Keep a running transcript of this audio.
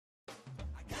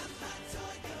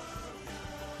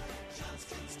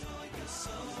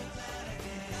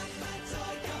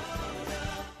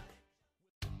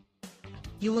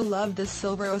You will love this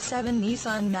silver '07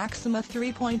 Nissan Maxima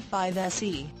 3.5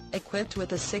 SE, equipped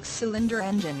with a 6-cylinder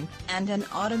engine, and an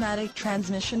automatic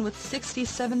transmission with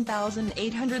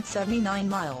 67,879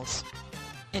 miles.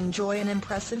 Enjoy an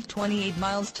impressive 28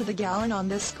 miles to the gallon on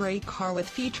this great car with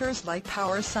features like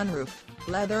power sunroof,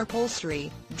 leather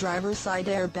upholstery, driver's side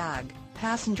airbag,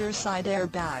 passenger side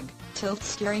airbag, tilt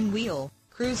steering wheel,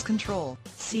 cruise control,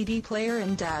 CD player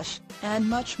and dash, and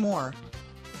much more.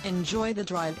 Enjoy the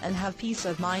drive and have peace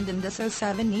of mind in this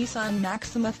 '07 Nissan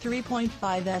Maxima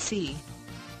 3.5 SE.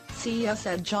 See us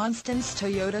at Johnstons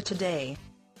Toyota today.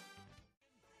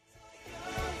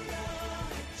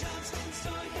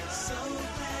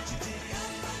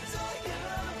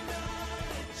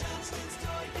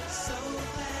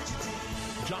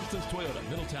 Johnstons Toyota,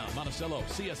 Middletown, Monticello.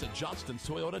 See us at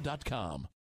johnstonstoyota.com.